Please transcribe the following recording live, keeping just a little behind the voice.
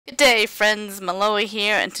Good day friends, Maloa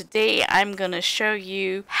here, and today I'm going to show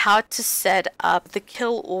you how to set up the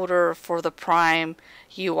kill order for the Prime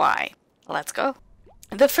UI. Let's go.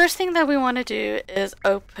 The first thing that we want to do is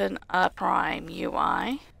open up Prime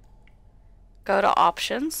UI, go to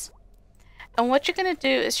Options, and what you're going to do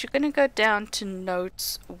is you're going to go down to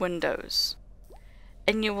Notes Windows.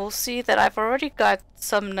 And you will see that I've already got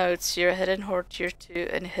some notes here, Hiddenhoard Tier 2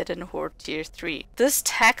 and Hiddenhoard Tier 3. This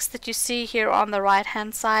text that you see here on the right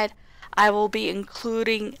hand side, I will be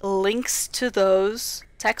including links to those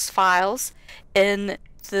text files in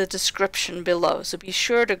the description below. So be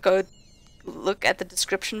sure to go look at the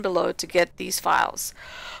description below to get these files.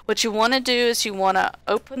 What you want to do is you want to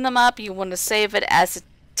open them up, you want to save it as a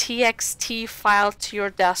TXT file to your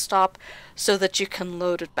desktop so that you can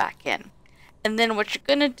load it back in. And then what you're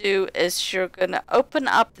going to do is you're going to open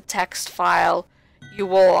up the text file. You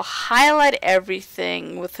will highlight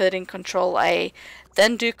everything with hitting Control A,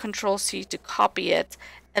 then do Control C to copy it.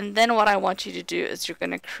 And then what I want you to do is you're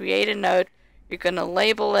going to create a note. You're going to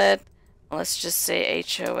label it. Let's just say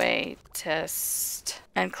HOA test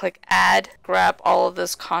and click add. Grab all of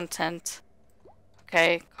this content.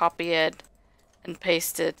 Okay, copy it and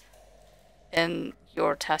paste it in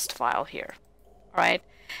your test file here. All right.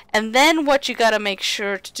 And then what you got to make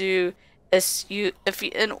sure to do is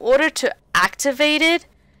in order to activate it,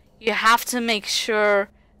 you have to make sure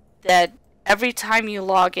that every time you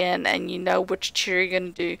log in and you know which tier you're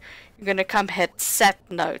going to do, you're going to come hit set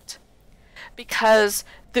note. Because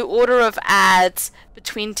the order of ads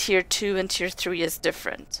between tier 2 and tier 3 is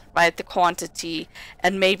different, right? The quantity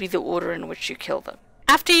and maybe the order in which you kill them.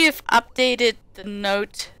 After you've updated the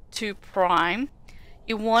note to Prime,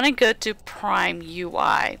 you want to go to Prime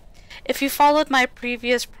UI. If you followed my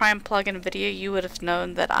previous Prime plugin video, you would have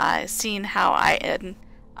known that I seen how I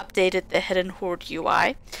updated the Hiddenhoard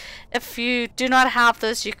UI. If you do not have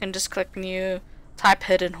this, you can just click New, type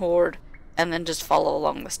Hiddenhoard, and then just follow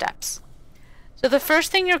along the steps. So the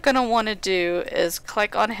first thing you're going to want to do is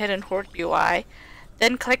click on Hiddenhoard UI,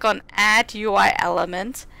 then click on Add UI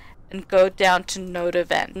Element, and go down to Node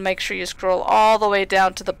Event. Make sure you scroll all the way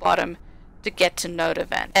down to the bottom to get to Node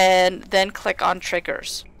Event, and then click on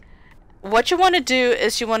Triggers. What you want to do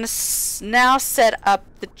is you want to now set up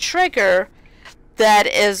the trigger that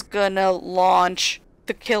is going to launch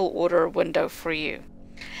the kill order window for you.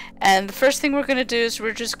 And the first thing we're going to do is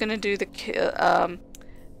we're just going to do the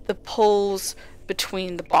pulls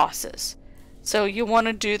between the bosses. So you want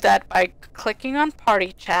to do that by clicking on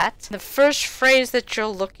Party Chat. The first phrase that you're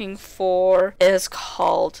looking for is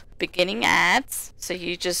called beginning ads. So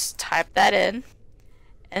you just type that in,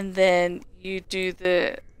 and then you do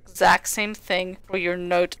the exact same thing for your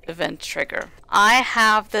note event trigger. I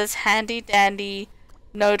have this handy dandy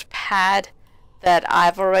notepad that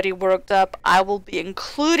I've already worked up. I will be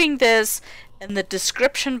including this in the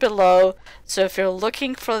description below, so if you're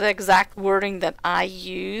looking for the exact wording that I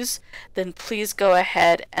use, then please go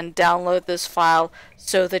ahead and download this file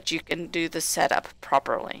so that you can do the setup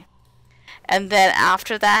properly. And then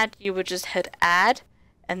after that, you would just hit add,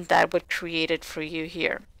 and that would create it for you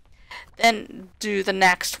here. Then do the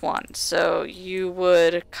next one. So you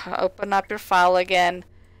would open up your file again,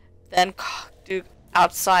 then do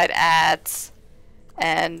outside ads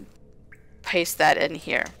and paste that in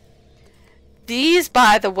here. These,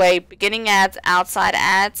 by the way, beginning ads, outside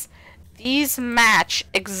ads, these match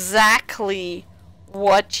exactly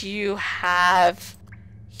what you have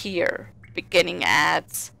here. Beginning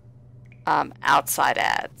ads, outside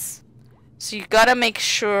ads. So you gotta make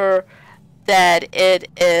sure that it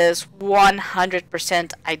is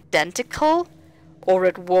 100% identical or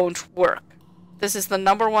it won't work. This is the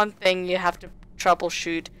 #1 thing you have to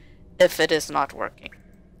troubleshoot if it is not working.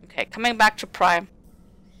 Okay, coming back to Prime.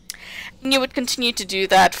 And you would continue to do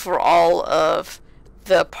that for all of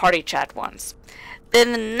the Party Chat ones.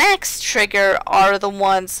 Then the next trigger are the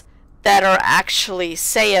ones that are actually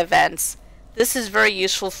say events. This is very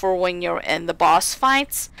useful for when you're in the boss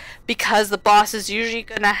fights, because the boss is usually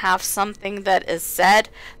going to have something that is said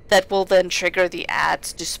that will then trigger the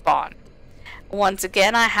ads to spawn. Once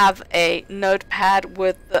again, I have a notepad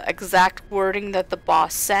with the exact wording that the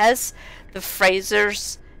boss says, the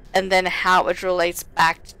phrases, and then how it relates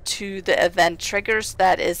back to the event triggers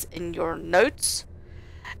that is in your notes.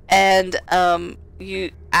 And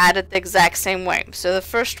you add it the exact same way. So the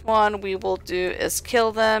first one we will do is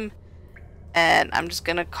kill them. And I'm just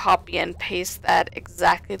going to copy and paste that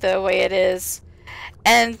exactly the way it is.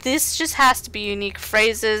 And this just has to be unique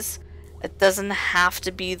phrases. It doesn't have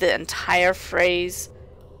to be the entire phrase,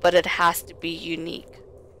 but it has to be unique.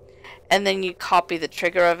 And then you copy the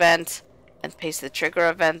trigger event and paste the trigger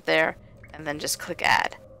event there, and then just click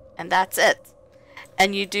add. And that's it.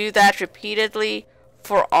 And you do that repeatedly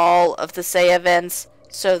for all of the say events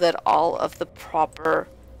so that all of the proper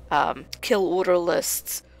kill order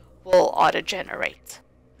lists will auto-generate.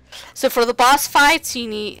 So for the boss fights, you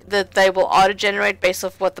need that they will auto-generate based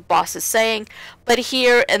off what the boss is saying. But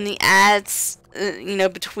here in the ads,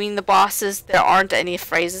 between the bosses, there aren't any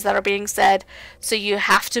phrases that are being said. So you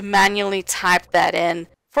have to manually type that in.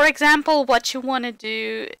 For example, what you want to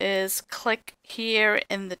do is click here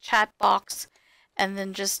in the chat box and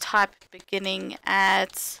then just type beginning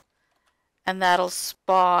ads, and that'll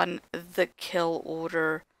spawn the kill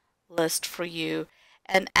order list for you.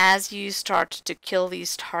 And as you start to kill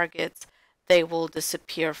these targets, they will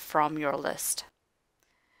disappear from your list.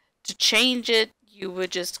 To change it, you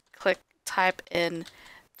would just type in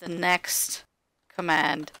the next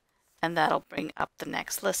command, and that'll bring up the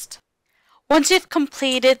next list. Once you've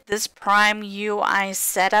completed this Prime UI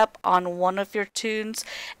setup on one of your toons,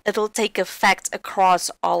 it'll take effect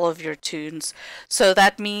across all of your toons. So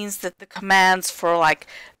that means that the commands for like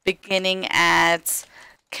beginning ads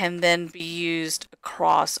can then be used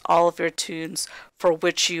across all of your toons for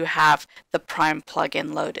which you have the Prime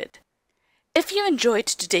plugin loaded. If you enjoyed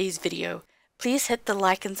today's video, please hit the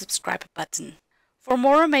like and subscribe button. For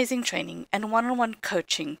more amazing training and one-on-one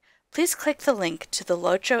coaching, please click the link to the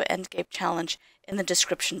LOTRO Endgame Challenge in the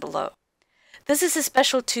description below. This is a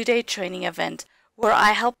special 2-day training event where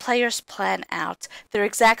I help players plan out their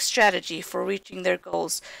exact strategy for reaching their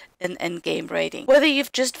goals in endgame rating. Whether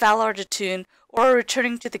you've just valored a toon or are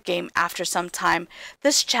returning to the game after some time,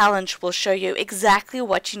 this challenge will show you exactly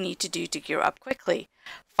what you need to do to gear up quickly,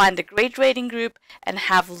 find a great rating group, and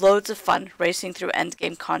have loads of fun racing through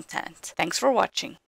endgame content. Thanks for watching.